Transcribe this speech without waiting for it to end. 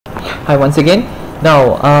Hi once again.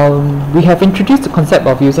 Now we have introduced the concept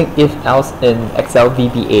of using if-else in Excel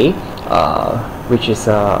VBA, which is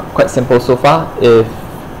quite simple so far if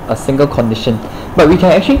a single condition, but we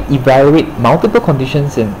can actually evaluate multiple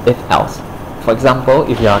conditions in if-else. For example,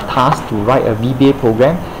 if you are tasked to write a VBA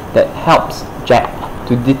program that helps Jack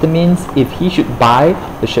to determine if he should buy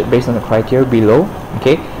the shirt based on the criteria below,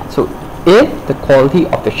 okay, so if the quality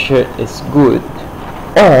of the shirt is good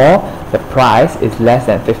or the price is less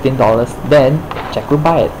than $15, then Jack will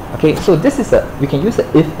buy it. Okay, so this is we can use the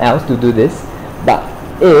if-else to do this, but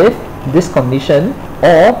if this condition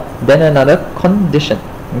or then another condition.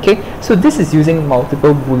 Okay, so this is using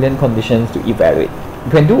multiple Boolean conditions to evaluate.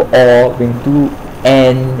 We can do or, we can do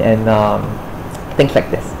and things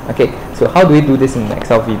like this. Okay, so how do we do this in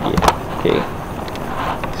Excel VBA? Okay,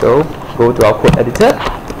 so go to our code editor.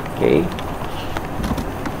 Okay,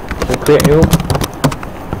 so create new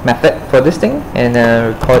method for this thing and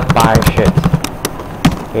record by shirt.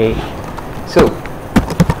 Okay, so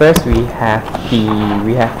first we have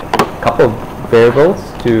a couple of variables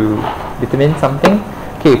to determine something.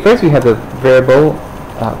 Okay, first we have the variable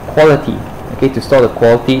quality, okay, to store the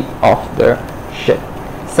quality of the shirt.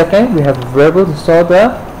 Second, we have a variable to store the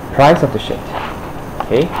price of the shirt.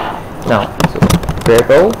 Okay, now so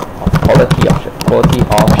variable of quality of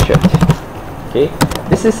shirt. Okay,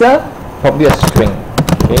 this is probably a string.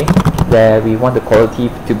 Okay, where we want the quality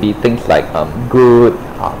to be things like good,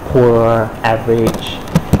 poor, average,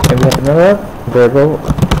 and we have another variable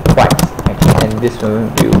price. Okay, and this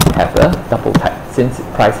one will have a double type since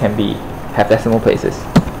price can have decimal places.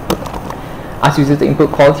 Ask user to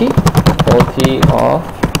input quality of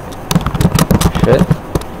shirt.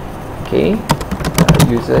 Okay,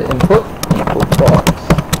 user input box.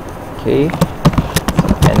 Okay,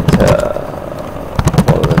 enter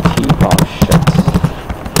quality of shirt.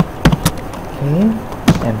 Okay,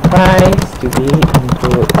 and price to be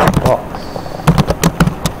input box.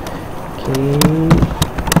 Okay,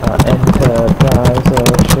 enter price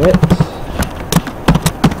of shirt.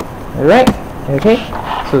 Alright, okay,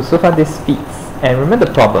 so far this fits. And remember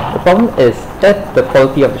the problem. The problem is if the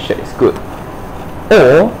quality of the shirt is good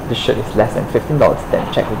or the shirt is less than $15,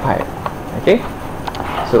 then Jack will buy it. Okay,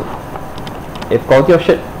 so if quality of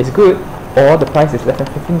shirt is good or the price is less than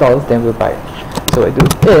 $15, then we'll buy it. So I do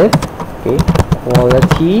if, okay,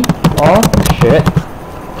 quality of shirt,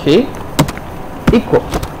 okay, equal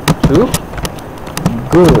to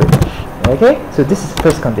good. Okay, so this is the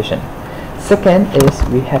first condition. Second is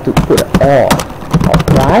we have to put or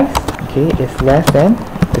price, okay, is less than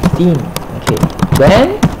 15. Okay,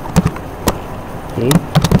 then okay,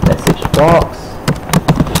 message box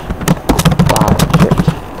buy shirt.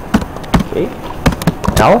 Okay,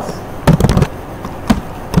 else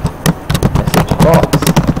message box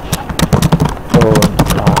don't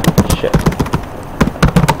buy shirt.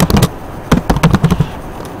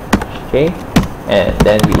 Okay, and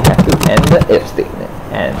then we have to end the if statement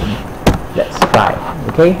and let's try.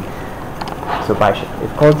 Okay, so buy shirt.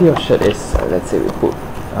 If quality of shirt is let's say we put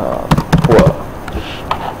poor.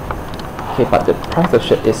 Okay, but the price of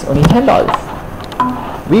shirt is only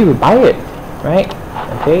 $10. We will buy it, right?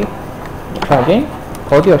 Okay, try again.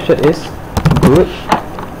 Quality of shirt is good.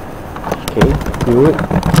 Okay, good.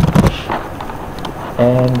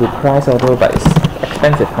 And the price although but it's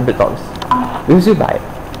expensive, $100. We will still buy it.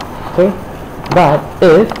 Okay, but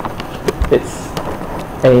if it's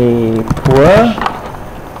a poor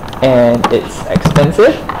and it's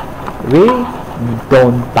expensive, we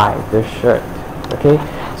don't buy the shirt. Okay,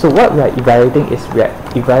 so what we are evaluating is we are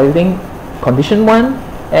evaluating condition 1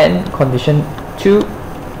 and condition 2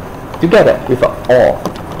 together with an or.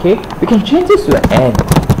 Okay, we can change this to an and.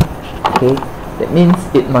 Okay, that means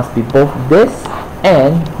it must be both this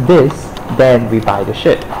and this, then we buy the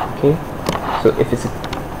shirt. Okay, so if it's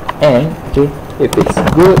and, okay, if it's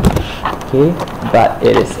good, okay, but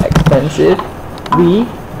it is expensive, we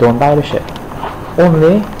don't buy the shirt.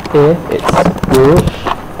 Only if it's good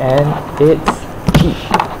and it's cheap,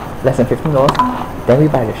 less than $15, then we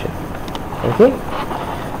buy the shirt. Okay,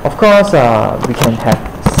 of course we can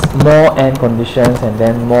have more and conditions and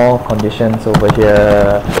then more conditions over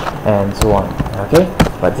here and so on. Okay,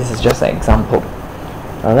 but this is just an example,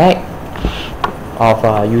 alright,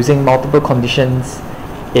 of using multiple conditions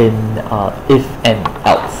in if and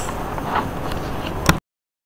else.